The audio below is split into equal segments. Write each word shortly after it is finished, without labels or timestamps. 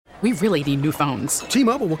We really need new phones.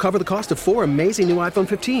 T-Mobile will cover the cost of 4 amazing new iPhone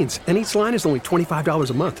 15s, and each line is only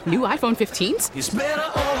 $25 a month. New iPhone 15s? It's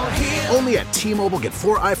better over here. Only at T-Mobile, get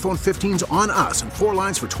 4 iPhone 15s on us and 4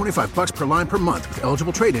 lines for $25 per line per month with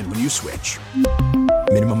eligible trade-in when you switch.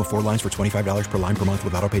 Minimum of 4 lines for $25 per line per month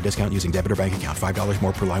with autopay discount using debit or bank account. $5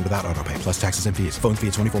 more per line without autopay, plus taxes and fees. Phone fee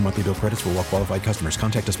at 24 monthly bill credits for well-qualified customers.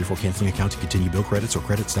 Contact us before canceling account to continue bill credits or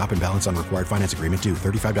credit stop and balance on required finance agreement due.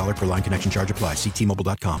 $35 per line connection charge applies. See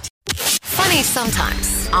T-Mobile.com. Funny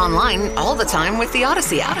sometimes. Online all the time with the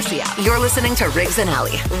Odyssey app. You're listening to Riggs and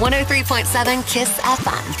Alley, 103.7 KISS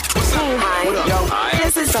FM. Hey, hi.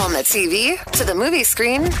 This is on the TV, to the movie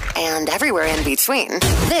screen, and everywhere in between.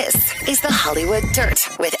 This is the Hollywood Dirt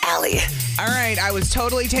with Alley. All right, I was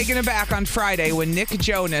totally taken aback on Friday when Nick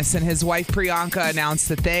Jonas and his wife Priyanka announced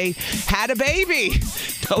that they had a baby.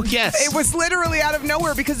 Oh, yes. It was literally out of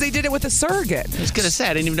nowhere because they did it with a surrogate. I was going to say,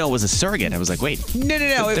 I didn't even know it was a surrogate. I was like, wait.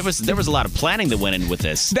 No. There was a lot of planning that went in with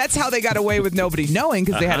this. That's how they got away with nobody knowing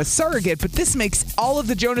because they had a surrogate. But this makes all of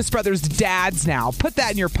the Jonas Brothers dads now. Put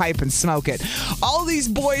that in your pipe and smoke it. All these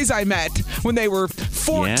boys I met when they were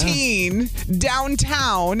 14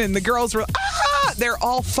 downtown and the girls were, they're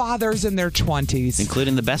all fathers in their 20s.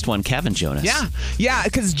 Including the best one, Kevin Jonas. Yeah,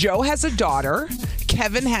 because Joe has a daughter.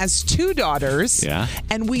 Kevin has 2 daughters. Yeah.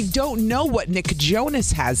 And we don't know what Nick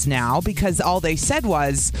Jonas has now because all they said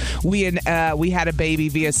was, we had a baby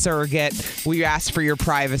via surrogate. We asked for your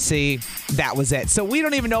privacy. That was it. So we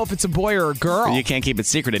don't even know if it's a boy or a girl. You can't keep it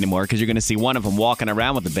secret anymore because you're going to see one of them walking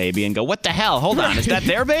around with the baby and go, what the hell? Hold on. Is that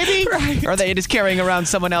their baby? Right. Or are they just carrying around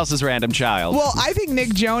someone else's random child? Well, I think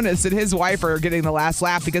Nick Jonas and his wife are getting the last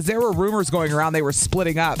laugh because there were rumors going around they were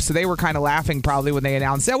splitting up. So they were kind of laughing probably when they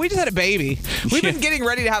announced, we just had a baby. We've been getting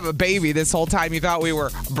ready to have a baby this whole time. You thought we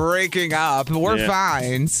were breaking up. We're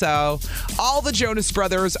fine. So all the Jonas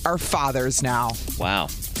Brothers are fathers now. Wow.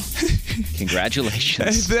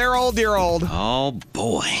 Congratulations. They're old, dear old. Oh,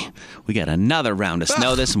 boy. We got another round of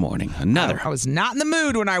snow this morning. Another. I was not in the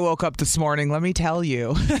mood when I woke up this morning, let me tell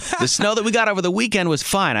you. The snow that we got over the weekend was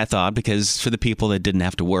fine, I thought, because for the people that didn't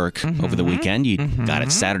have to work over the weekend, you got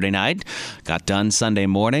it Saturday night, got done Sunday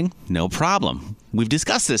morning, no problem. We've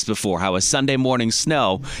discussed this before, how a Sunday morning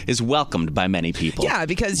snow is welcomed by many people. Yeah,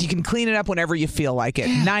 because you can clean it up whenever you feel like it.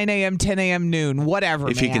 9 a.m., 10 a.m., noon, whatever,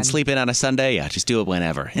 If you can sleep in on a Sunday, just do it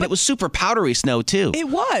whenever. And it was super powdery snow, too. It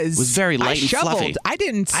was. It was very light and fluffy. I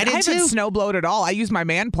haven't snow blowed at all. I used my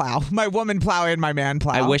man plow, my woman plow and my man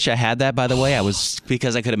plow. I wish I had that, by the way.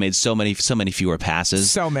 Because I could have made so many fewer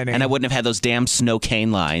passes. So many. And I wouldn't have had those damn snow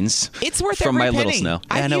cane lines. It's worth from every my penny. little snow.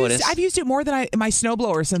 I know it is. I've used it more than my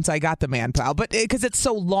snowblower since I got the man plow, but because it's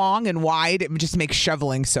so long and wide, it just makes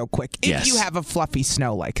shoveling so quick. If you have a fluffy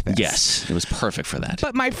snow like this. Yes, it was perfect for that.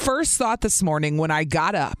 But my first thought this morning when I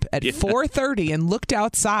got up at 4:30 and looked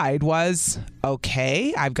outside was,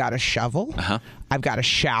 okay, I've got a shovel. I've got a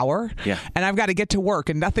shower. And I've got to get to work,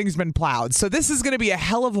 and nothing's been plowed. So this is going to be a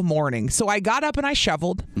hell of a morning. So I got up and I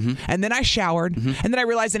shoveled, and then I showered, and then I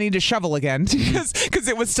realized I needed to shovel again because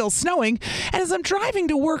it was still snowing. And as I'm driving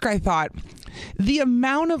to work, I thought, the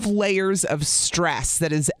amount of layers of stress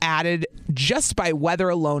that is added just by weather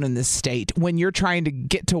alone in this state when you're trying to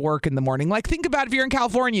get to work in the morning. Like, think about if you're in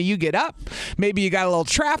California, you get up, maybe you got a little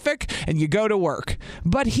traffic, and you go to work.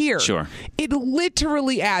 But here, it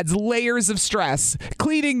literally adds layers of stress.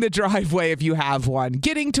 Cleaning the driveway if you have one,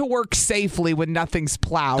 getting to work safely when nothing's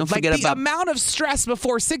plowed. Don't forget the amount of stress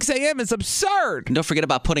before 6 a.m. is absurd. And don't forget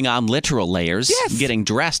about putting on literal layers, getting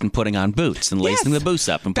dressed and putting on boots and lacing the boots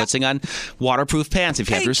up and putting on waterproof pants if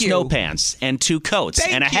you have your snow pants and 2 coats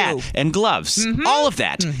and a hat and gloves. All of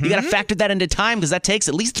that. You got to factor that into time because that takes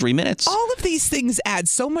at least 3 minutes. All of these things add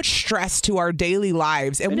so much stress to our daily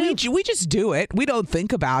lives, and we just do it. We don't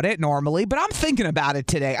think about it normally, but I'm thinking about it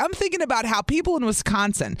today. I'm thinking about how people in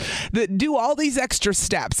Wisconsin that do all these extra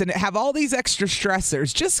steps and have all these extra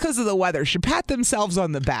stressors just because of the weather should pat themselves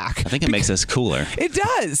on the back. I think it makes us cooler. It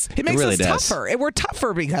does. It makes really us tougher. And we're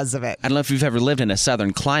tougher because of it. I don't know if you've ever lived in a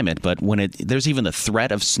southern climate, but when there's even the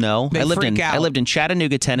threat of snow. I lived in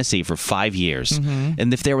Chattanooga, Tennessee for 5 years.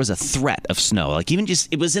 And if there was a threat of snow, like even just,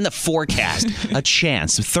 it was in the forecast, a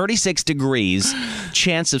chance, 36 degrees,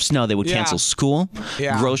 chance of snow, they would cancel school.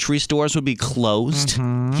 Grocery stores would be closed.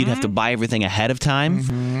 You'd have to buy everything ahead of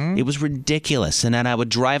time. It was ridiculous. And then I would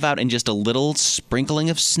drive out in just a little sprinkling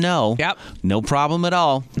of snow. No problem at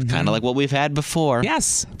all. Kind of like what we've had before.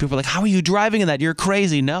 Yes. People are like, how are you driving in that? You're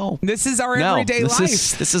crazy. No. This is our everyday life.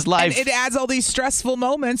 This is life. And it adds all these stressful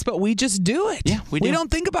moments, but we just do it. Yeah, we do. We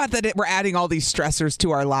don't think about that we're adding all these stressors to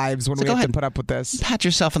our lives when we have to put up with this. Pat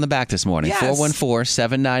yourself on the back this morning. Yes.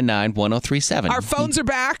 414-799-1037. Our phones are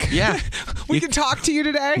back. Yeah. We can talk to you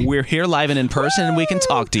today. We're here live and in person, and we can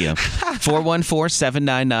talk to you.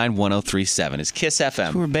 414-799-1037 is Kiss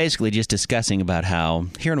FM. We're basically just discussing about how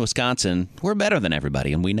here in Wisconsin, we're better than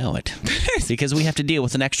everybody, and we know it. Because we have to deal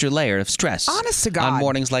with an extra layer of stress. Honest to God. On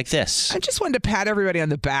mornings like this. I just wanted to pat everybody on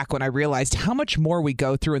the back when I realized how much more we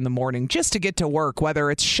go through in the morning just to get to work, whether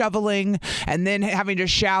it's shoveling and then having to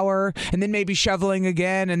shower and then maybe shoveling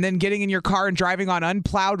again and then getting in your car and driving on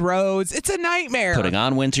unplowed roads. It's a nightmare. Putting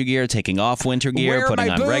on winter gear, taking off winter gear, putting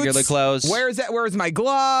on regular clothes. Where's my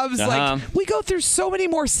gloves? Like, we go through so many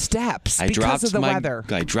more steps because of the weather.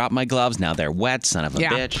 I dropped my gloves. Now they're wet, son of a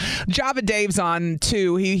bitch. Java Dave's on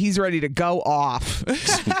too. He's ready to go off.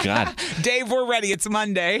 God. Dave, we're ready. It's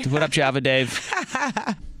Monday. What up, Java Dave?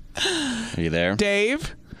 Are you there?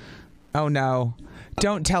 Dave? Oh, no.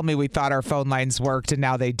 Don't tell me we thought our phone lines worked and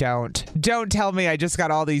now they don't. Don't tell me I just got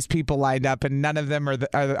all these people lined up and none of them are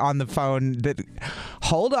on the phone.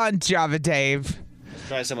 Hold on, Java Dave.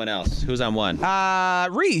 Try someone else. Who's on one?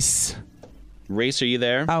 Reese. Reese, are you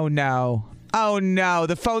there? Oh, no. Oh, no.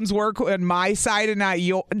 The phones work on my side and not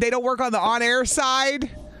yours. They don't work on the on-air side?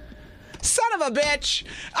 Son of a bitch.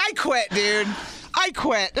 I quit, dude. I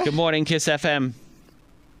quit. Good morning, Kiss FM.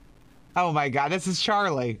 Oh, my God. This is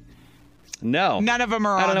Charlie. No. None of them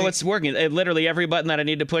are on. I don't know what's working. Literally every button that I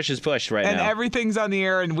need to push is pushed right now. And everything's on the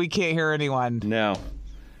air and we can't hear anyone. No.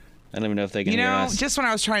 I don't even know if they can hear us. Just when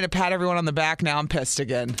I was trying to pat everyone on the back, now I'm pissed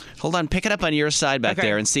again. Hold on, pick it up on your side back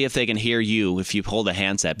there and see if they can hear you if you hold a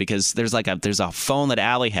handset, because there's a phone that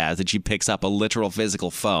Allie has that she picks up, a literal physical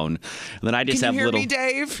phone. And then I just can you have hear me,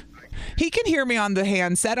 Dave? He can hear me on the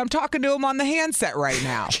handset. I'm talking to him on the handset right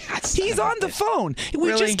now. He's on the phone. We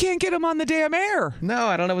just can't get him on the damn air. No,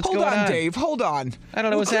 I don't know what's going on. Hold on, Dave. Hold on. I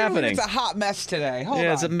don't know what's happening. It's a hot mess today. Hold on.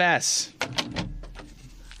 Yeah, it's a mess.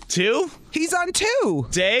 2? He's on 2.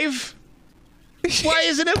 Dave? Why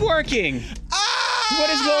isn't it working? What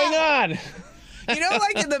is going on? You know,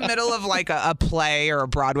 like in the middle of like a play or a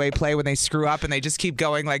Broadway play when they screw up and they just keep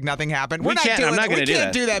going like nothing happened. We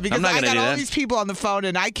can't do that because I got all these people on the phone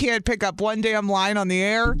and I can't pick up one damn line on the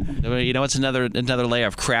air. You know, it's another layer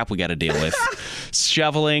of crap we got to deal with.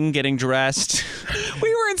 Shoveling, getting dressed.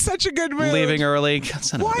 We were in such a good mood. Leaving early.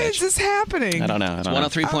 Why is this happening? I don't know. It's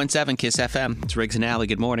 103.7 Kiss FM. It's Riggs and Allie.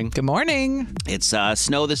 Good morning. Good morning. It's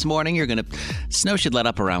snow this morning. Snow should let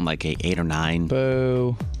up around like 8 or 9.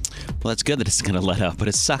 Boo. Well, it's good that it's going to let up, but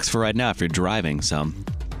it sucks for right now if you're driving, so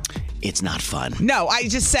it's not fun. No, I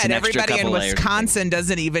just said everybody in Wisconsin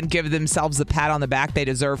doesn't even give themselves the pat on the back they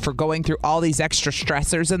deserve for going through all these extra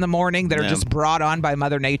stressors in the morning that are just brought on by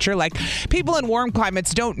Mother Nature. Like, people in warm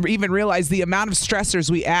climates don't even realize the amount of stressors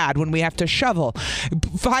we add when we have to shovel,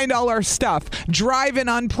 find all our stuff, drive in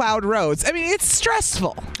unplowed roads. I mean, it's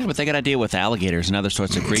stressful. Yeah, but they got to deal with alligators and other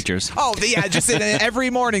sorts of creatures. Oh, yeah, just every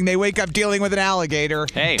morning they wake up dealing with an alligator.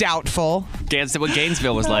 Hey. Doubtful. That's what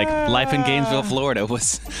Gainesville was like. Life in Gainesville, Florida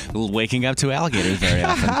was waking up to alligators very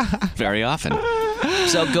often. Very often.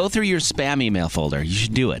 So go through your spam email folder. You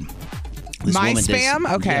should do it. My spam?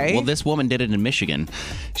 Okay. Yeah, well, this woman did it in Michigan.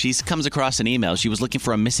 She comes across an email. She was looking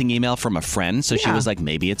for a missing email from a friend, so she was like,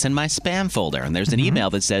 maybe it's in my spam folder. And there's an email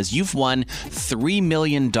that says, you've won $3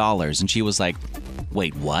 million. And she was like,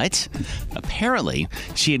 wait, what? Apparently,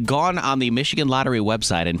 she had gone on the Michigan Lottery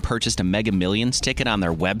website and purchased a Mega Millions ticket on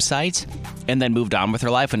their website and then moved on with her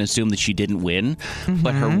life and assumed that she didn't win.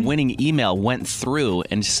 But her winning email went through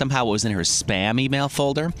and somehow it was in her spam email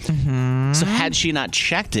folder. So had she not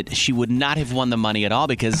checked it, she would not have won the money at all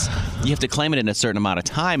because you have to claim it in a certain amount of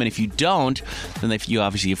time. And if you don't, then you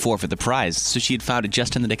obviously forfeit the prize. So she had found it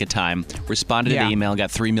just in the nick of time, responded to the email, and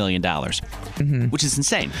got $3 million, which is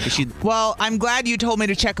insane. Well, I'm glad you told me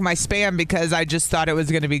to check my spam because I just thought it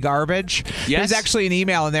was going to be garbage. Yes. There's actually an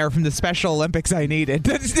email in there from the Special Olympics I needed.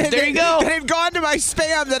 There you go. That had gone to my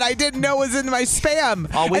spam that I didn't know was in my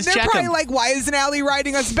spam. Always check. And they're check probably them. like, why isn't Allie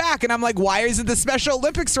writing us back? And I'm like, why isn't the Special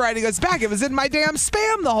Olympics writing us back? It was in my damn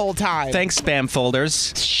spam the whole time. Thanks, spam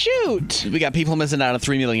folders. Shoot. We got people missing out on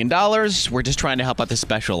 $3 million. We're just trying to help out the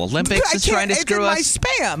Special Olympics. It's trying to screw us. It's in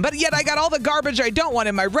my spam, but yet I got all the garbage I don't want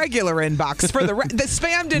in my regular inbox. For the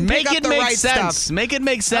spam didn't pick up the right stuff. Make it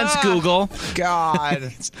make sense, Google.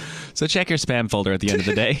 God. So check your spam folder at the end of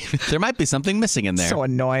the day. There might be something missing in there. So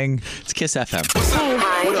annoying. It's Kiss FM.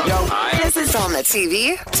 Hi. This is on the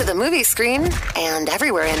TV, to the movie screen, and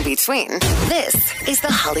everywhere in between. This is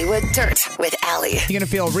the Hollywood Dirt with Allie. You're going to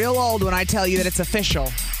feel real old when I tell you that it's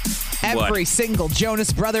official. Every single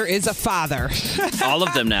Jonas brother is a father. All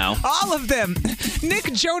of them now. All of them.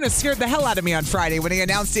 Nick Jonas scared the hell out of me on Friday when he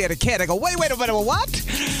announced he had a kid. I go, wait, what?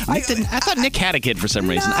 I thought Nick had a kid for some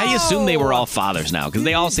reason. I assume they were all fathers now because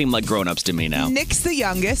they all seem like grown-ups to me now. Nick's the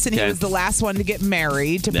youngest, and he was the last one to get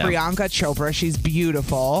married to Priyanka Chopra. She's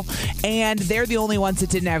beautiful. And they're the only ones that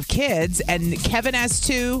didn't have kids. And Kevin has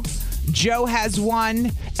 2. Joe has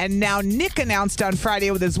 1, and now Nick announced on Friday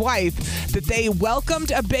with his wife that they welcomed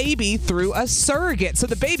a baby through a surrogate. So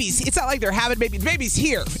the baby's, it's not like they're having baby. The baby's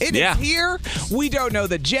here. It is here. We don't know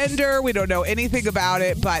the gender. We don't know anything about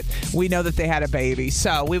it, but we know that they had a baby.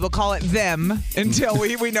 So we will call it them until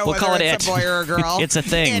we know we'll whether call it's a boy or a girl. It's a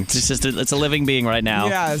thing. It's a living being right now.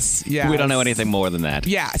 Yes. We don't know anything more than that.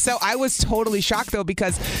 Yeah. So I was totally shocked, though,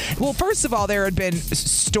 because, well, first of all, there had been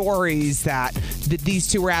stories that these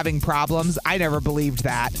two were having problems. I never believed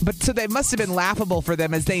that. But so they must have been laughable for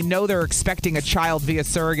them as they know they're expecting a child via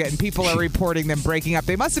surrogate and people are reporting them breaking up.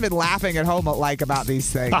 They must have been laughing at home about these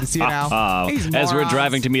things, you know? As we're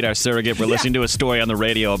driving to meet our surrogate, we're listening to a story on the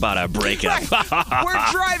radio about a breakup. Right.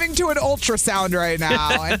 We're driving to an ultrasound right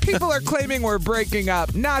now and people are claiming we're breaking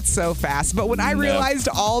up. Not so fast. But when I realized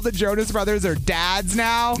all the Jonas Brothers are dads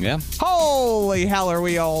now, holy hell are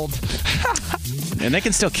we old. And they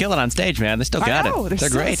can still kill it on stage, man. They still got it. They're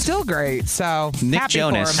great. Still great. So Nick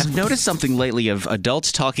Jonas. I've noticed something lately of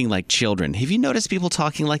adults talking like children. Have you noticed people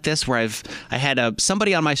talking like this? Where I had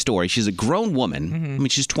somebody on my story. She's a grown woman. I mean,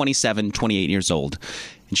 she's 27, 28 years old.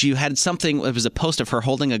 And she had something, it was a post of her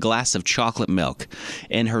holding a glass of chocolate milk.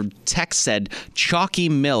 And her text said, "Chalky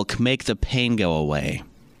milk, make the pain go away."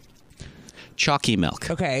 Chalky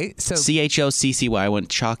milk. Okay, so CHOCCY. I went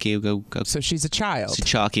chalky. Go. So she's a child.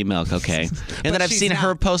 Chalky milk. Okay. And then I've seen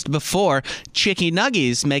her post before. Chicky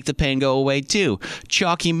nuggies make the pain go away too.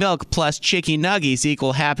 Chalky milk plus chicky nuggies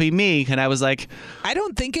equal happy me. And I was like, I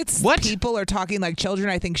don't think it's people are talking like children.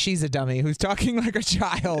 I think she's a dummy who's talking like a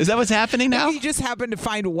child. Is that what's happening now? He just happened to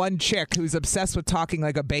find one chick who's obsessed with talking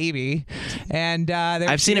like a baby, and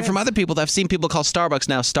I've seen it from other people. I've seen people call Starbucks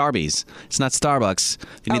now Starbies. It's not Starbucks.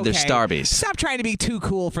 You need their Starbies. Stop trying to be too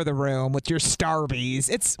cool for the room with your Starbies.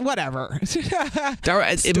 It's whatever.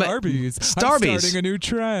 Starbies. I'm starting a new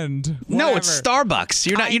trend. Whatever. No, it's Starbucks.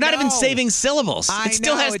 You're not even saving syllables. It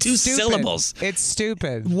still has two stupid. syllables. It's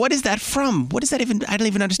stupid. What is that from? What does that even? I don't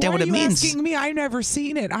even understand what it means. Why are you asking me? I've never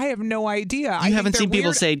seen it. I have no idea. You haven't seen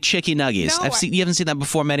people say chicky nuggies. No, you haven't seen that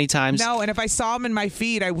before many times. No, and if I saw them in my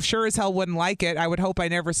feed, I sure as hell wouldn't like it. I would hope I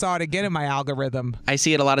never saw it again in my algorithm. I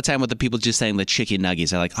see it a lot of time with the people just saying the chicky nuggies.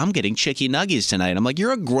 They're like, I'm getting chicky nuggies tonight. I'm like,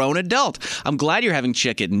 you're a grown adult. I'm glad you're having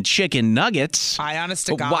chicken nuggets. Honest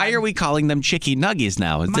to God. Why are we calling them chicky nuggies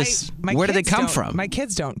now? Where did they come from? My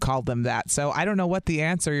kids don't call them that, so I don't know what the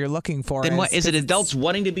answer you're looking for then is. What is it? Adults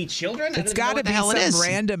wanting to be children? It's got to be some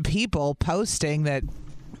random people posting that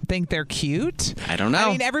think they're cute. I don't know.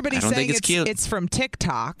 I mean, everybody's saying it's cute. It's from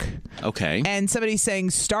TikTok. Okay. And somebody's saying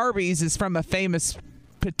Starbies is from a famous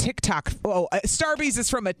TikTok. Starbies is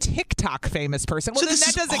from a TikTok famous person. Well, so then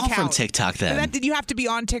this that doesn't is all count. from TikTok then. You have to be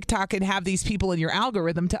on TikTok and have these people in your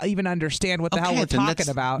algorithm to even understand what the hell we're talking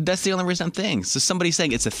about. That's the only reason I'm saying. So somebody's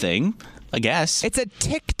saying it's a thing, I guess. It's a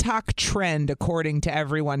TikTok trend, according to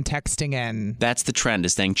everyone texting in. That's the trend,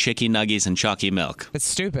 is saying chicky nuggies and chalky milk. It's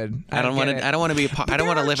stupid. I don't want to be. I don't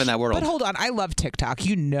want to live in that world. But hold on, I love TikTok.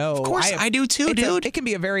 You know, of course I do too, dude. It can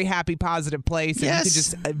be a very happy, positive place, and you can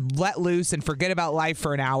just let loose and forget about life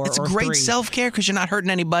for an hour. It's great self-care because you're not hurting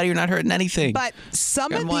anybody. You're not hurting anything. But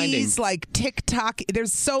some of these, like TikTok,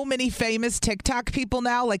 there's so many famous TikTok people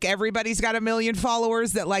now. Like everybody's got 1 million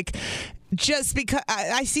followers that like. Just because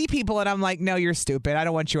I see people and I'm like, no, you're stupid. I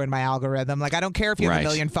don't want you in my algorithm. Like, I don't care if you have 1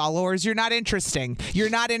 million followers. You're not interesting. You're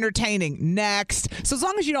not entertaining. Next. So as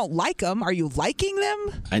long as you don't like them, are you liking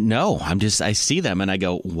them? No, I see them and I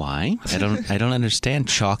go, why? I don't understand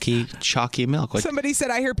chalky milk. Somebody said,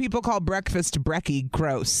 I hear people call breakfast brekkie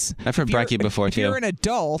gross. I've heard brekkie before too. If you're an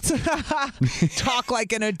adult, talk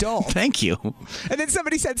like an adult. Thank you. And then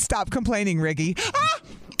somebody said, stop complaining, Riggy.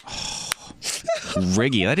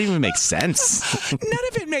 Riggy, that didn't even make sense. None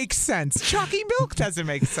of it makes sense. Chalky milk doesn't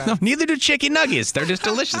make sense. No, neither do chicky nuggies. They're just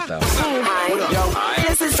delicious, though. Hi.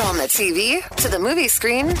 This is on the TV, to the movie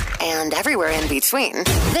screen, and everywhere in between.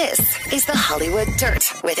 This is the Hollywood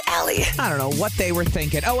Dirt with Allie. I don't know what they were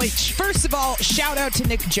thinking. Oh, wait. First of all, shout out to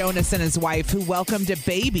Nick Jonas and his wife who welcomed a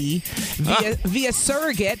baby via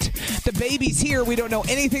surrogate. The baby's here. We don't know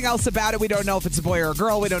anything else about it. We don't know if it's a boy or a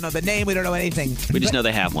girl. We don't know the name. We don't know anything. We just know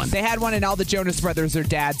they have one. They had one, and all the Jonas brothers are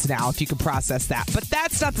dads now, if you can process that. But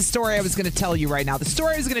that's not the story I was going to tell you right now. The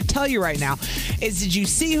story I was going to tell you right now is, did you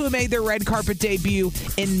see who made their red carpet debut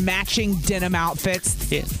in matching denim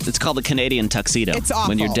outfits? Yeah, it's called the Canadian tuxedo. It's awful.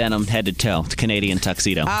 When you're denim head to toe. It's Canadian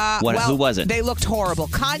tuxedo. Who was it? They looked horrible.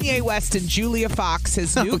 Kanye West and Julia Fox,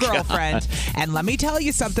 his new girlfriend. And let me tell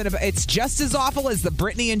you something. It's just as awful as the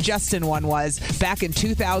Britney and Justin one was back in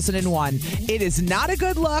 2001. It is not a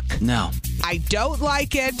good look. No. I don't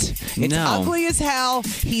like it. It's ugly as hell.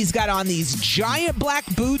 He's got on these giant black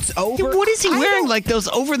boots over. What is he wearing? Like those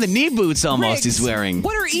over-the-knee boots almost Riggs, he's wearing.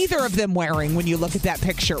 What are either of them wearing when you look at that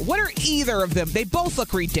picture? What are either of them? They both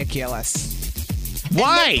look ridiculous.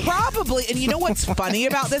 Why? And you know what's funny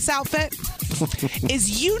about this outfit?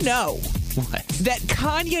 Is what? That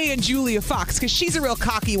Kanye and Julia Fox, because she's a real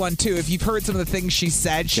cocky one too, if you've heard some of the things she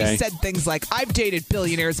said. She said things like, I've dated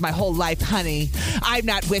billionaires my whole life, honey. I'm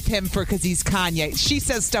not with him because he's Kanye. She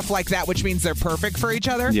says stuff like that, which means they're perfect for each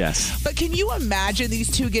other. Yes. But can you imagine these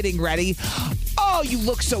two getting ready? Oh, you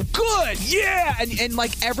look so good. Yeah. And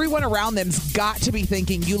like everyone around them's got to be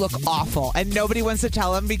thinking you look awful. And nobody wants to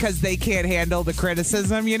tell them because they can't handle the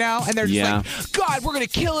criticism, you know? And they're just like, God, we're going to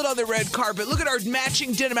kill it on the red carpet. Look at our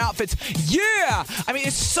matching denim outfits. Yeah. I mean,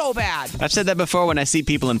 it's so bad. I've said that before when I see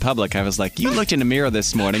people in public. I was like, you looked in the mirror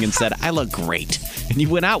this morning and said, I look great. And you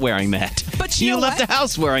went out wearing that. But you left the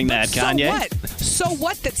house wearing that, Kanye. So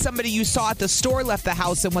what that somebody you saw at the store left the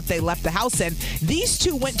house in what they left the house in? These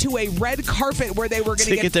two went to a red carpet where they were going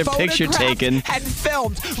to get their picture taken and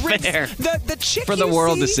filmed. Fair. The chick for the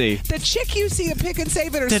world to see. The chick you see in Pick and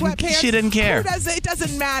Save in her sweatpants. She didn't care. It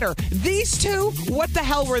doesn't matter. These two, what the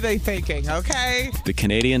hell were they thinking? Okay. The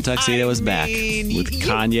Canadian tuxedo is back with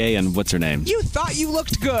Kanye and what's her name? You thought you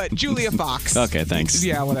looked good, Julia Fox. Okay, thanks.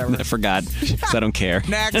 Yeah, whatever. I forgot. So I don't care.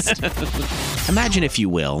 Next. Imagine, if you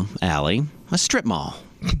will, Allie, a strip mall.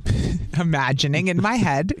 Imagining in my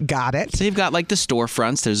head. Got it. So you've got like the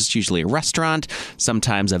storefronts. There's usually a restaurant,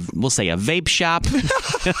 sometimes we'll say a vape shop.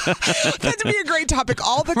 That'd be a great topic.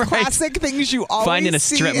 All the classic things you always find in a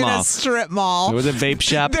see strip in mall. a strip mall. With a vape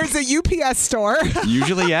shop. There's a UPS store.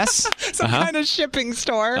 Usually, yes. Some kind of shipping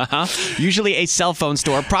store. Usually a cell phone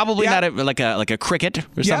store. Probably not like a Cricket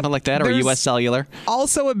or something like that, or There's US Cellular.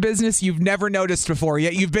 Also a business you've never noticed before,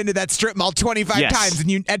 yet you've been to that strip mall 25 times.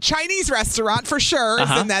 And a Chinese restaurant for sure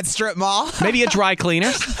is in that strip mall. Maybe a dry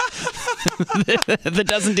cleaner that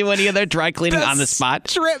doesn't do any of their dry cleaning on the spot.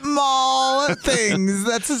 Strip mall things.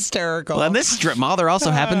 That's hysterical. Well, in this strip mall, there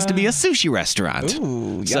also happens to be a sushi restaurant.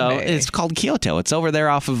 Ooh, so yummy. it's called Kyoto. It's over there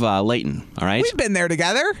off of Layton. All right. We've been there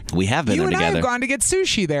together. We have been there together. You and I have gone to get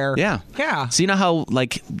sushi there. Yeah. Yeah. So you know how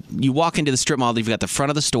like you walk into the strip mall, you've got the front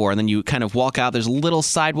of the store, and then you kind of walk out. There's a little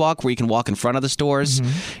sidewalk where you can walk in front of the stores,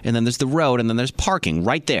 and then there's the road, and then there's parking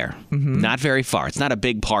right there. Not very far. It's not a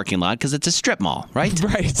big parking lot because it's a strip mall, right?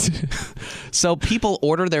 Right. So people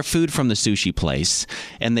order their food from the sushi place,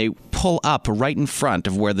 and they pull up right in front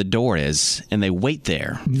of where the door is, and they wait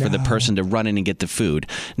there for the person to run in and get the food.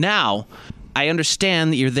 Now, I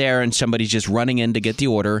understand that you're there and somebody's just running in to get the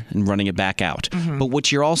order and running it back out. But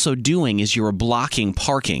what you're also doing is you're blocking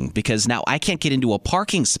parking, because now I can't get into a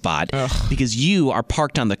parking spot because you are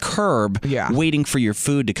parked on the curb waiting for your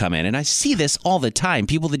food to come in. And I see this all the time.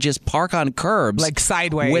 People that just park on curbs like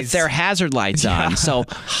sideways with their hazard lights on. So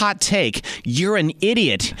hot take, you're an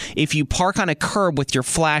idiot if you park on a curb with your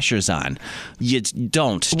flashers on. You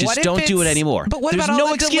don't. Just don't do it anymore. But what There's about no all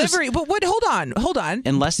the excuse. delivery? But what? Hold on.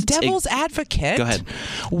 Unless it's devil's advocate. Go ahead.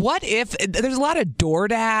 What if there's a lot of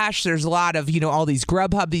DoorDash, there's a lot of, all these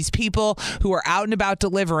Grubhub, these people who are out and about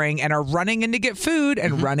delivering and are running in to get food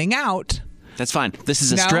and running out. That's fine. This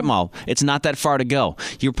is a strip mall. It's not that far to go.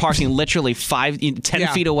 You're parking literally 10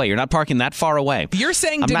 feet away. You're not parking that far away. You're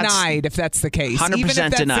saying denied if that's the case. 100% Even if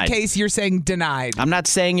that's denied. the case, you're saying denied. I'm not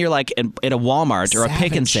saying you're like at a Walmart or a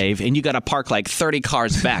Pick and Save and you got to park like 30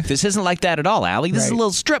 cars back. This isn't like that at all, Allie. This is a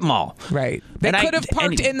little strip mall. Right. They could have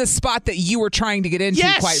parked in the spot that you were trying to get into,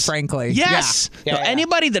 quite frankly. Yes. Yeah.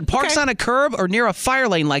 Anybody that parks on a curb or near a fire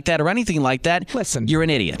lane like that or anything like that, listen, you're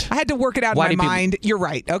an idiot. I had to work it out in my mind. You're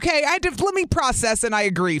right. Okay. Let me process, and I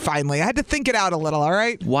agree finally. I had to think it out a little, all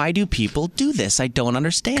right? Why do people do this? I don't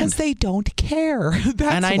understand. Because they don't care.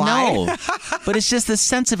 That's I why. know. But it's just this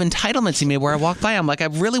sense of entitlement to me where I walk by, I'm like, I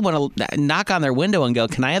really want to knock on their window and go,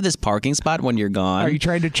 can I have this parking spot when you're gone? Are you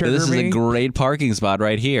trying to trigger This is me? a great parking spot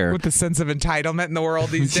right here. With the sense of entitlement in the world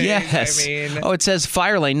these days. Yes. I mean. Oh, it says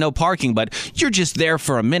fire lane, no parking, but you're just there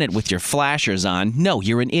for a minute with your flashers on. No,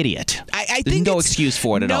 you're an idiot. I There's think no excuse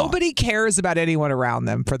for it at all. Nobody cares about anyone around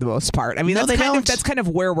them for the most part. I mean, No, that's kind of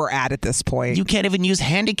where we're at this point. You can't even use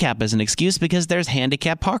handicap as an excuse because there's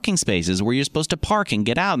handicap parking spaces where you're supposed to park and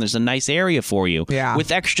get out, and there's a nice area for you Yeah.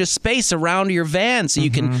 with extra space around your van. So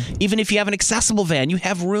you can, even if you have an accessible van, you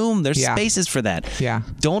have room. There's spaces for that. Yeah.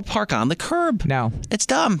 Don't park on the curb. No. It's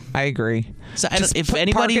dumb. I agree. So Just if park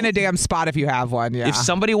anybody in a damn spot if you have one. Yeah. If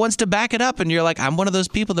somebody wants to back it up and you're like, I'm one of those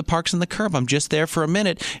people that parks on the curb, I'm just there for a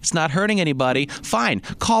minute, it's not hurting anybody, fine,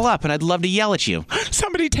 call up and I'd love to yell at you.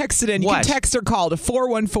 Somebody texted in. You What? can text or call to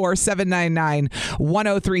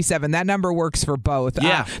 414-799-1037. That number works for both.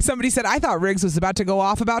 Yeah. Somebody said, I thought Riggs was about to go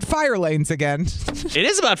off about fire lanes again. It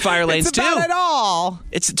is about fire lanes It's too. about it all.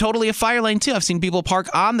 It's totally a fire lane too. I've seen people park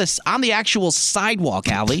on the actual sidewalk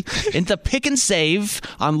alley in the Pick and Save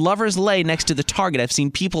on Lover's Lane next to the Target. I've seen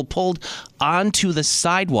people pulled onto the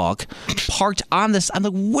sidewalk, parked on this. I'm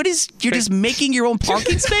like, what is? You're just making your own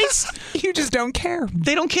parking space? You just don't care.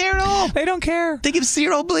 They don't care at all. They don't care. They give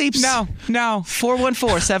zero bleeps. No.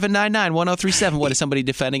 414-799-1037. What, is somebody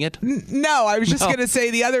defending it? No, I was just going to say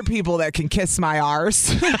the other people that can kiss my arse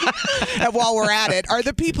and while we're at it are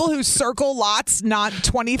the people who circle lots not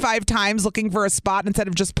 25 times looking for a spot instead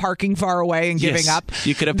of just parking far away and giving Yes. up.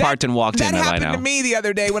 You could have parked and walked in That there by happened now. to me the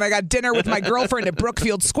other day when I got dinner with my girlfriend at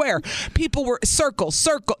Brookfield Square. People were circle.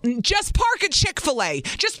 Just park at Chick-fil-A.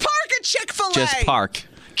 Just park at Chick-fil-A. Just park.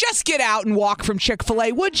 Just get out and walk from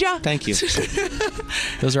Chick-fil-A, would ya? Thank you.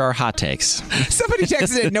 Those are our hot takes. Somebody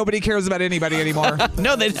texted in, nobody cares about anybody anymore.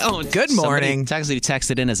 No, they don't. Good morning. Somebody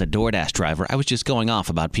texted in as a DoorDash driver. I was just going off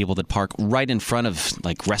about people that park right in front of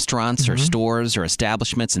like restaurants or stores or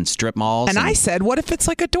establishments and strip malls. And I said, what if it's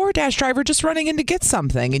like a DoorDash driver just running in to get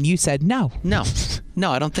something? And you said no.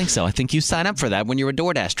 No, I don't think so. I think you sign up for that when you're a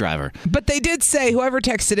DoorDash driver. But they did say, whoever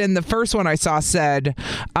texted in, the first one I saw said,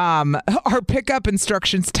 our pickup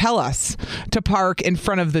instructions tell us to park in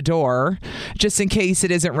front of the door just in case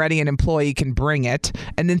it isn't ready, an employee can bring it.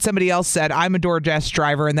 And then somebody else said, I'm a DoorDash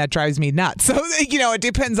driver and that drives me nuts. So, it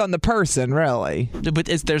depends on the person, really. But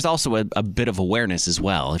there's also a bit of awareness as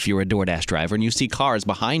well. If you're a DoorDash driver and you see cars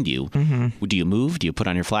behind you, do you move? Do you put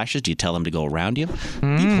on your flashes? Do you tell them to go around you?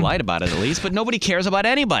 Be polite about it at least. But nobody cares about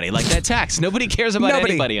anybody. Like that text. Nobody cares about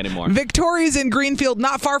anybody anymore. Victoria's in Greenfield,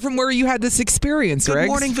 not far from where you had this experience, Good Riggs.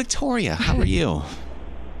 morning, Victoria. How are you?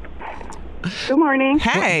 Good morning.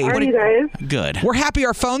 Hey. How are you guys? Good. We're happy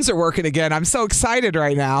our phones are working again. I'm so excited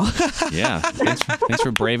right now. Yeah. Thanks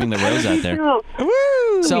for braving the roads out there.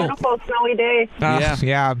 Woo! So, Beautiful snowy day.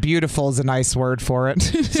 Yeah, beautiful is a nice word for it.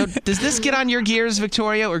 So does this get on your gears,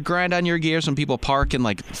 Victoria, or grind on your gears when people park in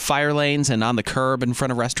like fire lanes and on the curb in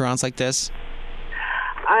front of restaurants like this?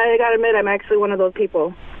 I gotta admit, I'm actually one of those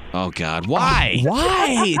people. Oh, God. Why?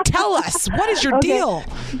 Why? Tell us. What is your deal?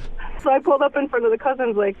 So I pulled up in front of the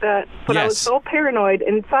cousins like that, but I was so paranoid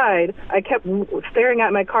inside, I kept staring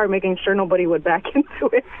at my car, making sure nobody would back into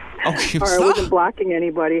it. Okay. Or I wasn't blocking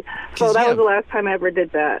anybody. So that was the last time I ever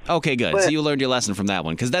did that. Okay, good. So you learned your lesson from that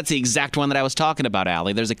one, because that's the exact one that I was talking about,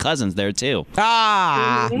 Allie. There's a cousins there, too.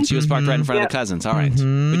 And she was parked right in front of the cousins. All right.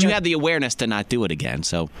 But you had the awareness to not do it again,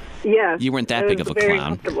 so you weren't that big of a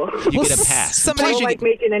clown. You get a pass. I don't like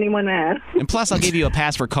making anyone mad. And plus, I'll give you a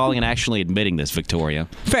pass for calling and actually admitting this, Victoria.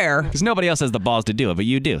 Fair. Because nobody else has the balls to do it, but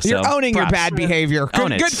you do. So You're owning your props. bad behavior.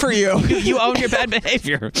 Own it. Good for you. You own your bad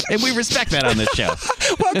behavior, and we respect that on this show.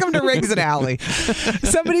 Welcome to Riggs and Alley.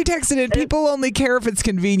 Somebody texted in, people only care if it's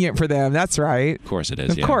convenient for them. That's right. Of course it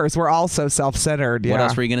is. Of course. We're all so self-centered. What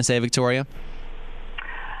else were you going to say, Victoria?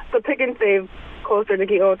 The Pick and Save closer to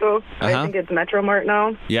Kyoto. I think it's Metro Mart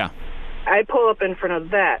now. Yeah. I pull up in front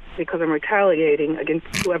of that because I'm retaliating against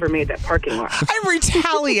whoever made that parking lot. I'm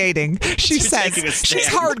retaliating. She says she's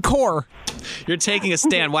hardcore. You're taking a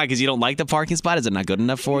stand. Why? Because you don't like the parking spot? Is it not good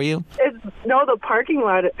enough for you? No, the parking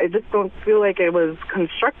lot, I just don't feel like it was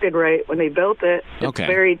constructed right when they built it. It's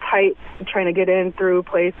very tight, trying to get in through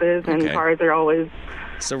places, and cars are always...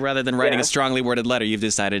 So rather than writing a strongly worded letter, you've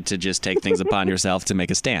decided to just take things upon yourself to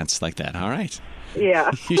make a stance like that. All right.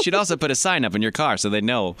 Yeah. You should also put a sign up in your car so they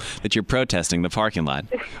know that you're protesting the parking lot.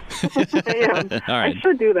 Yeah. All right. I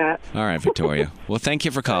should do that. All right, Victoria. Well, thank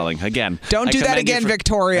you for calling. Again, Don't do that again,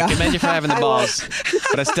 Victoria. I commend you for having the balls,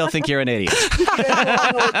 but I still think you're an idiot.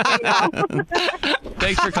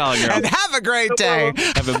 Thanks for calling, girl. And have a great day.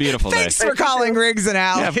 Have a beautiful day. Thanks for calling Riggs and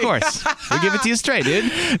Alley. Yeah, of course. We give it to you straight,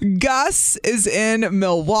 dude. Gus is in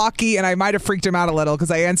Milwaukee, and I might have freaked him out a little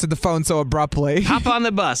because I answered the phone so abruptly. Hop on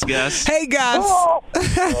the bus, Gus. Hey, Gus.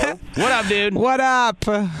 What up, dude? What up?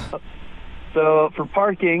 So for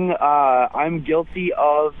parking, I'm guilty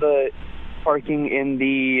of parking in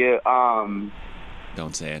the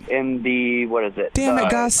Don't say it. In the what is it? Damn it,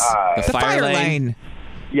 Gus. The fire lane.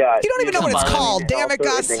 Yeah. You don't even know what it's called. Damn it,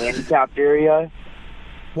 Gus. The handicapped area.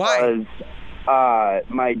 Why? Because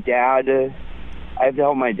my dad I have to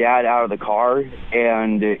help my dad out of the car,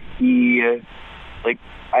 and I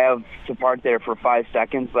have to park there for 5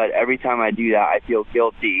 seconds, but every time I do that, I feel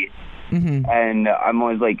guilty. Mm-hmm. And I'm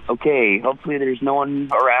always like, okay, hopefully there's no one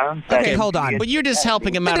around. Okay, hold on. But you're just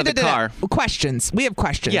helping him out of the car. Questions. We have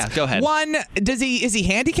questions. Yeah, go ahead. One, is he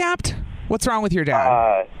handicapped? What's wrong with your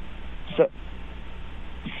dad?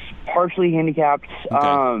 Partially handicapped.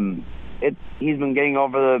 Okay. He's been getting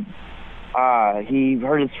over he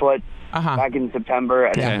hurt his foot back in September,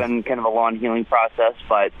 and it's been kind of a long healing process,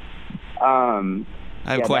 but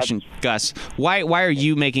I have a question, Gus. Why are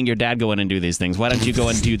you making your dad go in and do these things? Why don't you go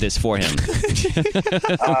and do this for him?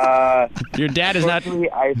 Your dad is not...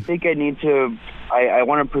 I think I need to... I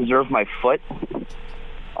want to preserve my foot.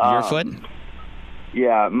 Your foot?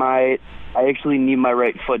 Yeah, I actually need my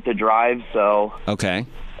right foot to drive, so... Okay.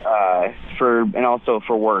 And also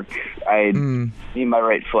for work, I need my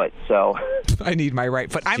right foot. So I need my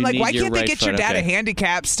right foot. I'm like, why can't they get your dad a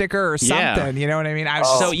handicap sticker or something? Yeah. You know what I mean?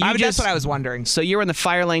 That's what I was wondering. So you're in the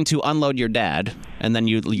fire lane to unload your dad, and then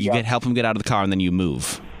you help him get out of the car, and then you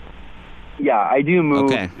move. Yeah, I do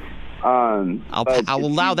move. Okay. I'll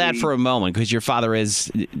allow that for a moment because your father has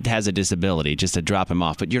a disability, just to drop him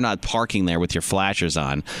off. But you're not parking there with your flashers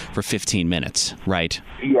on for 15 minutes, right?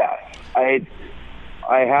 Yeah,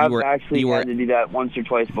 I have actually had to do that once or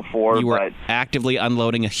twice before. You were actively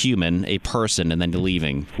unloading a person, and then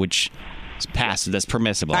leaving, which is passed. That's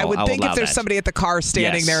permissible. I would think if there's somebody at the car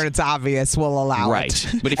standing there and it's obvious, we'll allow it.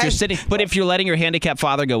 Right. But if you're letting your handicapped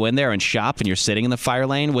father go in there and shop, and you're sitting in the fire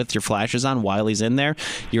lane with your flashers on while he's in there,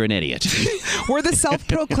 you're an idiot. We're the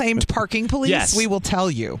self-proclaimed parking police. Yes. We will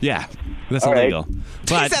tell you. Yeah. That's illegal.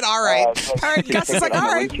 But, he said, all right. All right. Gus is like,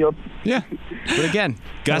 all right. Yeah. But again,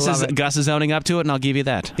 Gus is owning up to it, and I'll give you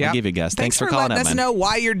that. Yep. I'll give you Gus. Thanks for calling letting us know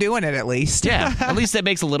why you're doing it, at least. Yeah. At least that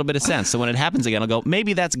makes a little bit of sense. So when it happens again, I'll go,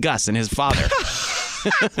 maybe that's Gus and his father.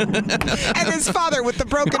 And his father with the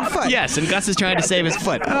broken foot. Yes, and Gus is trying to save his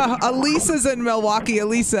foot. Elisa's in Milwaukee.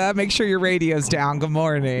 Elisa, make sure your radio's down. Good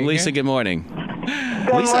morning. Lisa, good morning.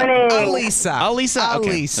 Good morning. Elisa. Elisa?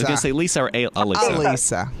 Okay. I was going to say Lisa or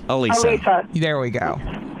Elisa. Elisa. There we go.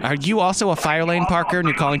 Are you also a fire lane parker and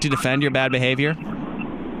you're calling to defend your bad behavior?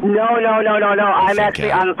 No. I'm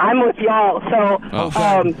actually I'm with y'all. So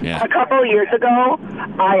a couple of years ago,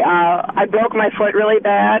 I broke my foot really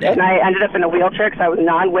bad, and I ended up in a wheelchair because I was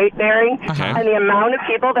non-weight bearing. And the amount of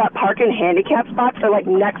people that park in handicap spots or like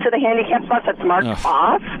next to the handicap spots that's marked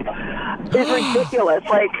off is ridiculous.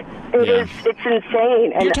 Like it's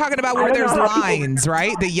insane. And you're talking about where there's lines,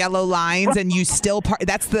 right? The yellow lines, and you still park.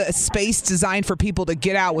 That's the space designed for people to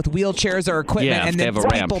get out with wheelchairs or equipment, and then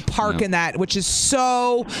people park in that, which is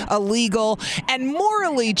so illegal and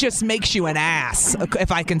morally just makes you an ass,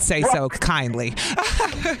 if I can say so kindly.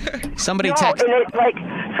 Somebody and I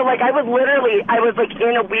was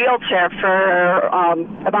in a wheelchair for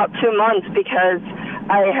about 2 months because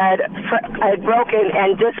I had broken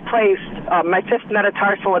and displaced my fifth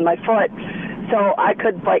metatarsal in my foot, so I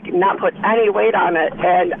could not put any weight on it,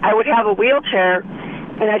 and I would have a wheelchair.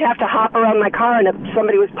 And I'd have to hop around my car, and if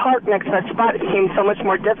somebody was parked next to that spot, it became so much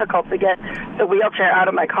more difficult to get the wheelchair out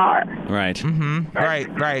of my car. Right. Mm-hmm. Right.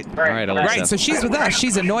 All right, Alexa. Right, so she's with us.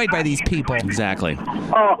 She's annoyed by these people. Exactly.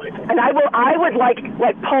 Oh, and I would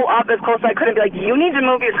pull up as close as I could and be like, you need to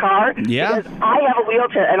move your car because I have a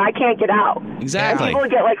wheelchair and I can't get out. Exactly. And people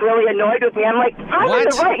would get really annoyed with me. I'm like, I'm in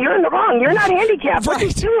the right, you're in the wrong. You're not handicapped. What are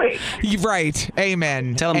you doing? Right.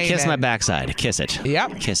 Amen. Tell him, kiss my backside. Kiss it.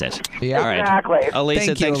 Yep. Kiss it. Yeah. All right. Exactly.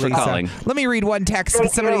 Elisa, thanks for calling. Let me read one text.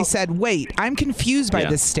 Somebody said, wait, I'm confused by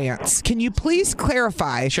this stance. Can you please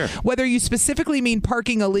clarify whether you specifically mean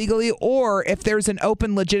parking illegally or if there's an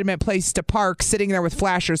open, legitimate place to park sitting there with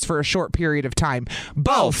flashers for a short period of time?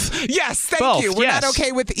 Both. Yes, thank you. We're not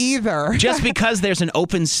okay with either. Just because there's an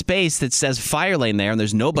open space that says fire lane there and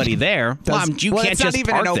there's nobody there, you can't just park there. It's not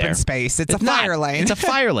even an open space. It's a fire lane. It's a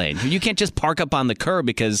fire lane. You can't just park up on the curb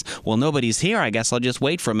because, nobody's here. I guess I'll just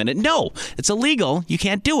wait for a minute. No, it's illegal. You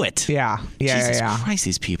can't do it. Yeah. Jesus Christ,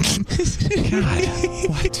 these people. God.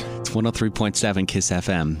 What? It's 103.7 KISS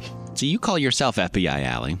FM. So you call yourself FBI,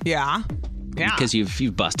 Allie. Yeah. Because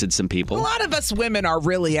you've busted some people. A lot of us women are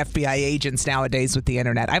really FBI agents nowadays with the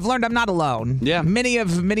internet. I've learned I'm not alone. Yeah. Many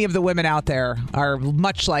of the women out there are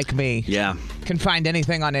much like me. Yeah. Can find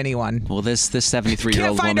anything on anyone. Well, this 73-year-old woman.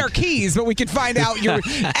 Can't find our keys, but we can find out your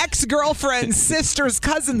ex-girlfriend's sister's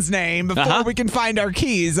cousin's name before we can find our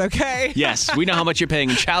keys, okay? Yes. We know how much you're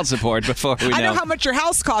paying in child support before we know. I know how much your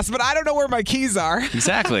house costs, but I don't know where my keys are.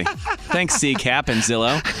 Exactly. Thanks, CCAP and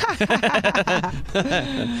Zillow.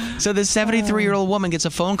 So this 73-year-old woman gets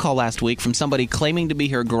a phone call last week from somebody claiming to be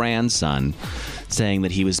her grandson. saying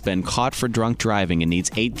that he was been caught for drunk driving and needs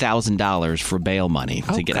 $8,000 for bail money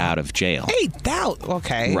to get out of jail. $8,000?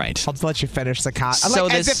 Okay. Right. I'll let you finish the con. So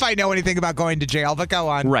as if I know anything about going to jail, but go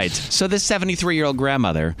on. Right. So this 73-year-old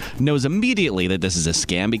grandmother knows immediately that this is a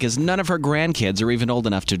scam because none of her grandkids are even old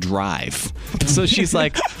enough to drive. So she's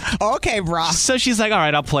like, okay, bro. So she's like, all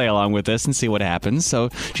right, I'll play along with this and see what happens. So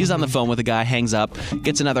she's on the phone with a guy, hangs up,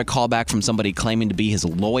 gets another call back from somebody claiming to be his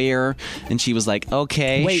lawyer. And she was like,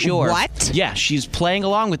 okay, Wait, sure. what? Yeah, she's playing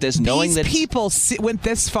along with this, knowing that people went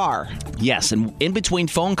this far. Yes, and in between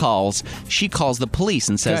phone calls, she calls the police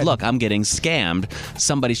and says, look, I'm getting scammed.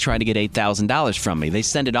 Somebody's trying to get $8,000 from me. They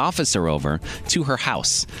send an officer over to her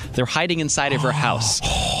house. They're hiding inside of her house.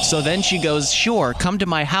 So then she goes, sure, come to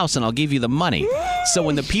my house and I'll give you the money. So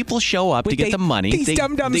when the people show up to get the money, these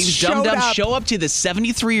dum-dums show up to the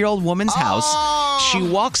 73-year-old woman's house. She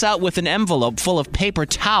walks out with an envelope full of paper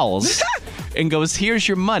towels. And goes, here's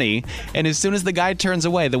your money. And as soon as the guy turns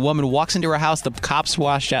away, the woman walks into her house. The cops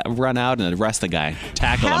run out and arrest the guy.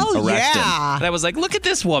 Tackle him, arrest him. And I was like, look at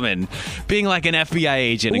this woman being like an FBI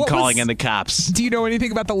agent and calling in the cops. Do you know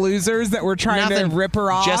anything about the losers that were trying to rip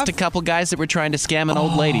her off? Just a couple guys that were trying to scam an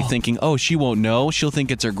old lady, thinking, she won't know. She'll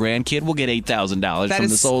think it's her grandkid. We'll get $8,000 from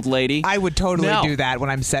this old lady. I would totally do that when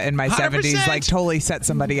I'm in my 100%. 70s. Like, totally set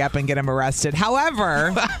somebody up and get them arrested.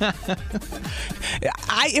 However,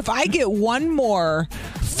 if I get one more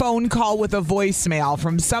phone call with a voicemail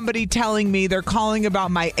from somebody telling me they're calling about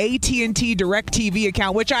my AT&T DirecTV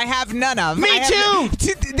account, which I have none of. Me too.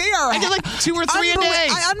 They are. I get like 2 or 3 a day.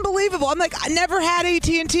 Unbelievable. I'm like, I never had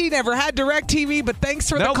AT&T, never had DirecTV, but thanks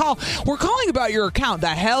for the call. We're calling about your account. The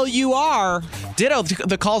hell you are. Ditto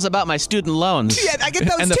the calls about my student loans. Yeah, I get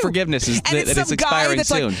those and too. The forgiveness is that it's expiring that's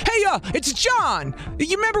soon. Like, hey, it's John.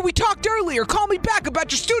 You remember we talked earlier? Call me back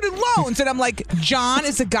about your student loans. And I'm like, John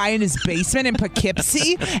is a guy in his basement in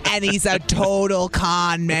Poughkeepsie, and he's a total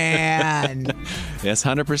con man. Yes,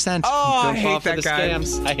 100%. Oh, Don't I fall hate for that the guy.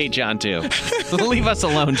 Scams. I hate John too. Leave us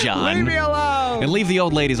alone, John. Leave me alone. And leave the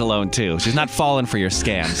old ladies alone too. She's not falling for your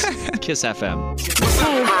scams. Kiss FM.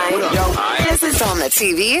 Hi. This is on the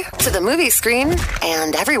TV, to the movie screen,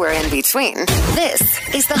 and everywhere in between. This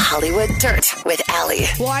is the Hollywood Dirt with Allie.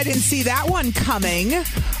 Well, I didn't see that one coming.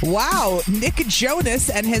 Wow, Nick Jonas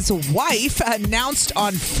and his wife announced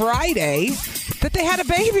on Friday that they had a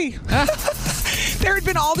baby. There had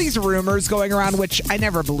been all these rumors going around, which I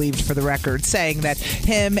never believed, for the record, saying that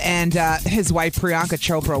him and his wife Priyanka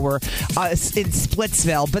Chopra were in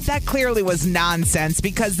Splitsville. But that clearly was nonsense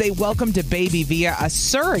because they welcomed a baby via a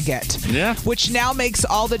surrogate, which now makes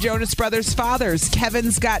all the Jonas Brothers fathers.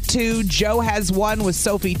 Kevin's got 2, Joe has 1 with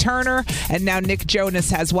Sophie Turner, and now Nick Jonas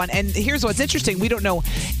has 1. And here's what's interesting. We don't know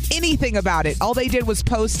anything about it. All they did was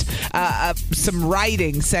post some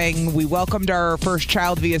writing saying, we welcomed our first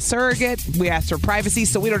child via surrogate. We asked for privacy,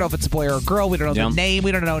 so we don't know if it's a boy or a girl. We don't know the name.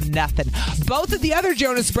 We don't know nothing. Both of the other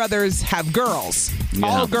Jonas Brothers have girls.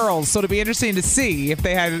 All girls. So it'll be interesting to see if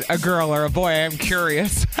they had a girl or a boy. I'm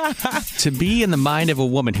curious. To be in the mind of a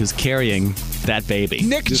woman who's carrying that baby.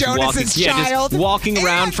 Nick Jonas's child. Just walking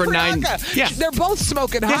around for Priyanka. 9... Yeah. They're both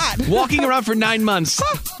smoking hot. Walking around for 9 months,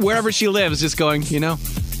 wherever she lives, just going,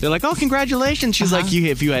 They're like, oh, congratulations. She's like,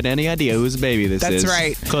 if you had any idea whose baby this is. That's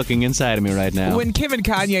right. Cooking inside of me right now. When Kim and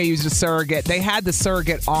Kanye used a surrogate, they had the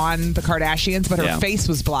surrogate on the Kardashians, but her face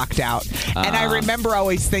was blocked out. And I remember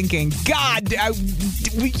always thinking, God,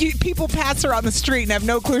 people pass her on the street and have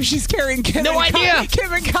no clue she's carrying Kim and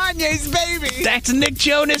Kanye's baby. That's Nick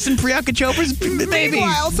Jonas and Priyanka Chopra's baby.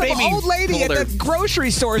 Meanwhile, some old lady at the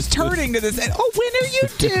grocery store is turning to this and, when are you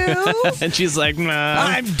due? And she's like,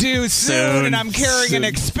 I'm due soon and I'm carrying an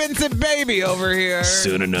expensive baby over here.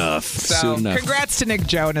 Soon enough. So, congrats to Nick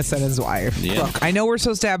Jonas and his wife. Yeah. Look, I know we're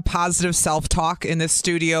supposed to have positive self-talk in this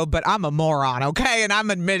studio, but I'm a moron, okay? And I'm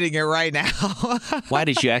admitting it right now. Why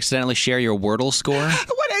did you accidentally share your Wordle score?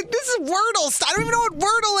 This is Wordle. I don't even know what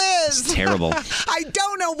Wordle is. It's terrible. I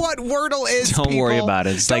don't know what Wordle is. Don't worry about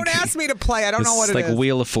it. Don't ask me to play. I don't know what it is. It's like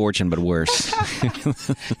Wheel of Fortune, but worse.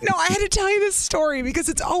 No, I had to tell you this story because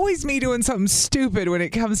it's always me doing something stupid when it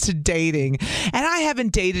comes to dating. And I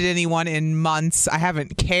haven't dated anyone in months. I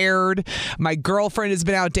haven't cared. My girlfriend has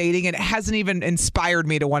been out dating and it hasn't even inspired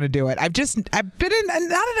me to want to do it. I've been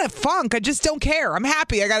not in a funk. I just don't care. I'm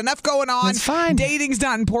happy. I got enough going on. It's fine. Dating's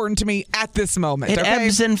not important to me at this moment. It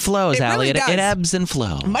ebbs and flows, Allie. Really it ebbs and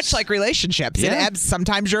flows. Much like relationships. Yeah. It ebbs.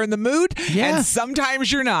 Sometimes you're in the mood, and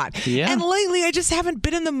sometimes you're not. Yeah. And lately, I just haven't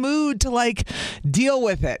been in the mood to like deal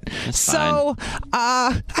with it. So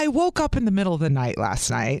I woke up in the middle of the night last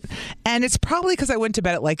night, and it's probably because I went to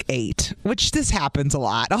bed at like 8, which this happens a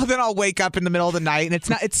lot. Then I'll wake up in the middle of the night,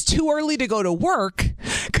 and it's too early to go to work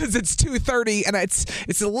because it's 2:30, and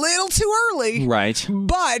it's a little too early. Right.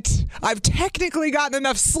 But I've technically gotten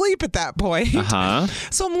enough sleep at that point.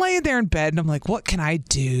 So I'm laying there in bed, and I'm like, what can I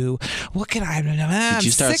do? What can I do? I'm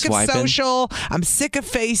sick of social. I'm sick of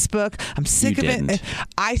Facebook. I'm sick of it.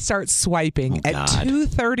 I start swiping at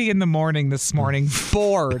 2:30 in the morning this morning,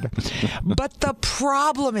 bored. But the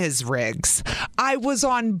problem is, Riggs, I was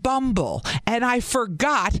on Bumble, and I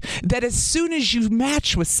forgot that as soon as you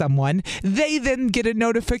match with someone, they then get a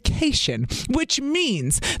notification, which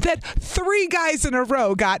means that 3 guys in a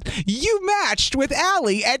row got, you matched with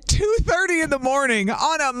Allie at 2:30 in the morning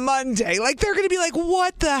on a Monday. Like, they're going to be like,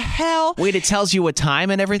 what the hell? Wait, it tells you what time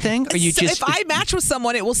and everything? Or you if I match with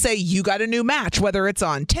someone, it will say you got a new match, whether it's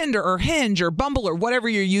on Tinder or Hinge or Bumble or whatever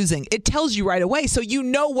you're using. It tells you right away, so you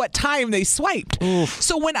know what time they swiped. Oof.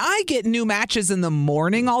 So when I get new matches in the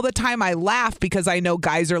morning all the time, I laugh because I know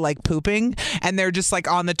guys are like pooping and they're just like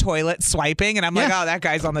on the toilet swiping, and I'm like, oh, that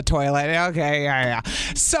guy's on the toilet. Okay, yeah.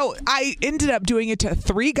 So I ended up doing it to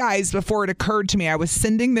 3 guys before it occurred to me I was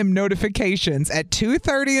sending them notifications at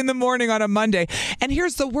 2:30 in the morning on a Monday. And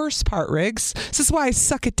here's the worst part, Riggs. This is why I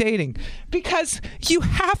suck at dating, because you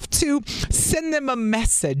have to send them a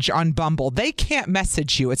message on Bumble. They can't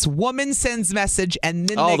message you. It's woman sends message, and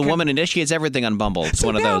then the woman initiates everything on Bumble. It's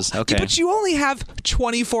one of those. Okay. But you only have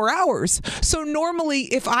 24 hours. So normally,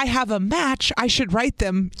 if I have a match, I should write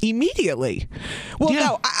them immediately. Well,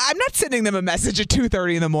 no, I'm not sending them a message at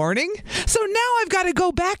 2:30 in the morning. So now I've got to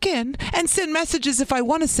go back in and send messages if I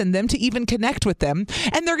want to send them to even connect with them.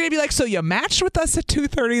 And they're going to be like, so you matched with us at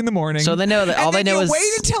 2:30 in the morning. So they know that all they know is...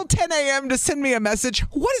 wait until 10 a.m. to send me a message.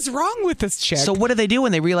 What is wrong with this chick? So what do they do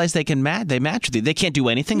when they realize they match with you? They can't do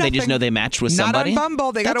anything? Nothing. They just know they matched with somebody? Not on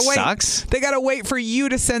Bumble. They got to wait. Sucks. They got to wait for you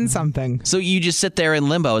to send something. So you just sit there in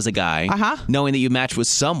limbo as a guy, knowing that you matched with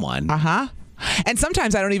someone. And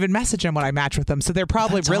sometimes I don't even message them when I match with them. So they're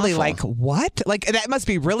probably really like, what? Like, that must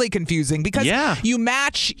be really confusing because you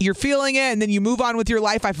match, you're feeling it, and then you move on with your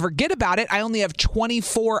life. I forget about it. I only have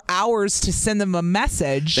 24 hours to send them a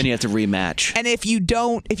message. Then you have to rematch. And if you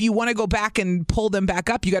want to go back and pull them back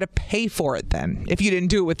up, you got to pay for it then. If you didn't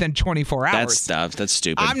do it within 24 hours. That's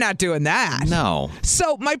stupid. I'm not doing that. No.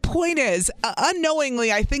 So my point is,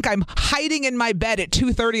 unknowingly, I think I'm hiding in my bed at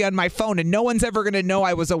 2:30 on my phone, and no one's ever going to know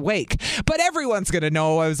I was awake. But everyone's going to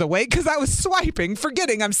know I was awake because I was swiping,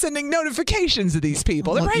 forgetting I'm sending notifications to these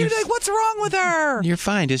people. They're probably like, what's wrong with her? You're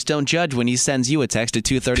fine. Just don't judge when he sends you a text at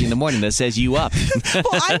 2:30 in the morning that says you up. Well,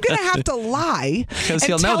 I'm going to have to lie. Because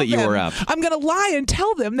he'll know that you were up. I'm going to lie and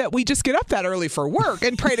tell them that we just get up that early for work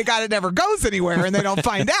and pray to God it never goes anywhere and they don't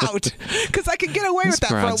find out. Because I can get away with that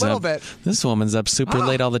for a little bit. This woman's up super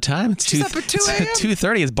late all the time. She's up at 2 a.m.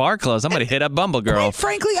 2:30 is bar closed. I'm going to hit up Bumble, girl. Quite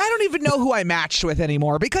frankly, I don't even know who I matched with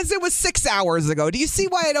anymore because it was 6 hours ago. Do you see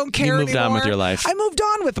why I don't care anymore? You moved on with your life. I moved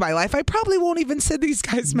on with my life. I probably won't even send these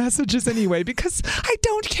guys messages anyway because I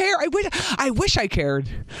don't care. I wish I cared.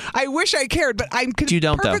 I wish I cared, but I'm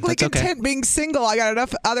perfectly content being single. I got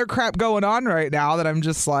enough other crap going on right now that I'm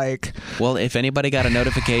just like... Well, if anybody got a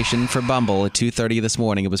notification for Bumble at 2:30 this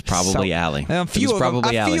morning, it was probably Allie. A few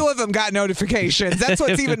of them got notifications. That's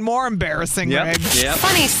what's even more embarrassing, Greg. Yep.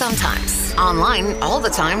 Funny sometimes. Online all the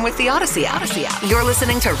time with the Odyssey app. You're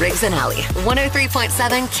listening to Riggs and Allie,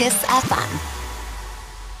 103.7 KISS FM.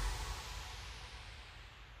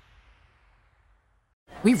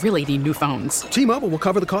 We really need new phones. T-Mobile will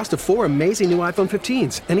cover the cost of 4 amazing new iPhone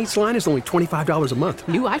 15s, and each line is only $25 a month.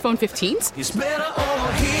 New iPhone 15s? It's better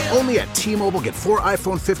over here. Only at T-Mobile, get 4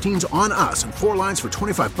 iPhone 15s on us and 4 lines for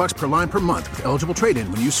 $25 per line per month with eligible trade-in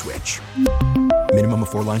when you switch. Minimum of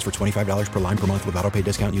 4 lines for $25 per line per month with autopay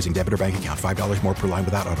discount using debit or bank account. $5 more per line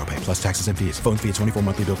without autopay, plus taxes and fees. Phone fee at 24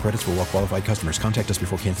 monthly bill credits for well-qualified customers. Contact us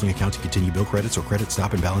before canceling account to continue bill credits or credit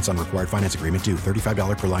stop and balance on required finance agreement due.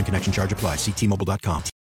 $35 per line connection charge applies. See T-Mobile.com.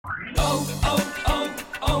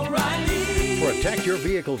 O'Reilly. Protect your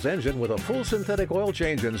vehicle's engine with a full synthetic oil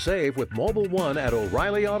change and save with Mobil 1 at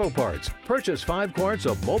O'Reilly Auto Parts. Purchase 5 quarts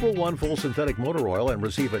of Mobil 1 full synthetic motor oil and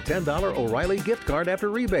receive a $10 O'Reilly gift card after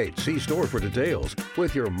rebate. See store for details.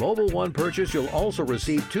 With your Mobil 1 purchase, you'll also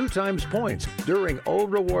receive 2 times points during O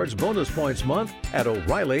Rewards Bonus Points Month at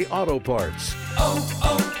O'Reilly Auto Parts.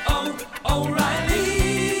 O'Reilly.